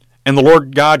And the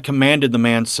Lord God commanded the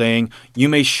man, saying, You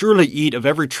may surely eat of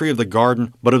every tree of the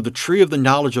garden, but of the tree of the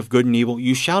knowledge of good and evil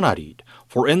you shall not eat.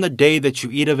 For in the day that you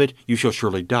eat of it, you shall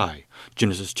surely die.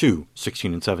 Genesis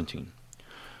 2:16 and 17.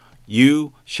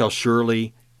 You shall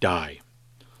surely die.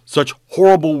 Such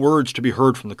horrible words to be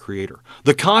heard from the Creator.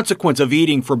 The consequence of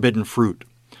eating forbidden fruit.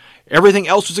 Everything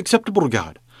else is acceptable to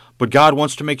God, but God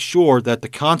wants to make sure that the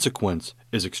consequence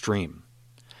is extreme.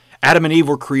 Adam and Eve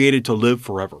were created to live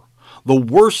forever. The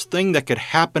worst thing that could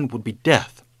happen would be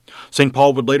death. St.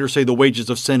 Paul would later say the wages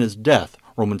of sin is death,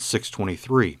 Romans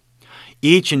 6:23.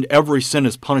 Each and every sin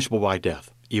is punishable by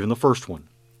death, even the first one.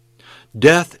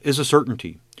 Death is a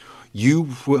certainty. You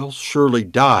will surely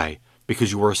die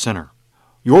because you are a sinner.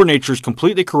 Your nature is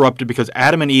completely corrupted because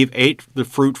Adam and Eve ate the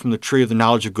fruit from the tree of the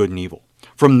knowledge of good and evil.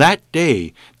 From that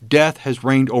day, death has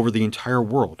reigned over the entire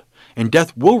world, and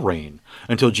death will reign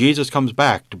until Jesus comes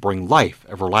back to bring life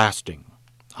everlasting.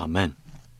 Amen.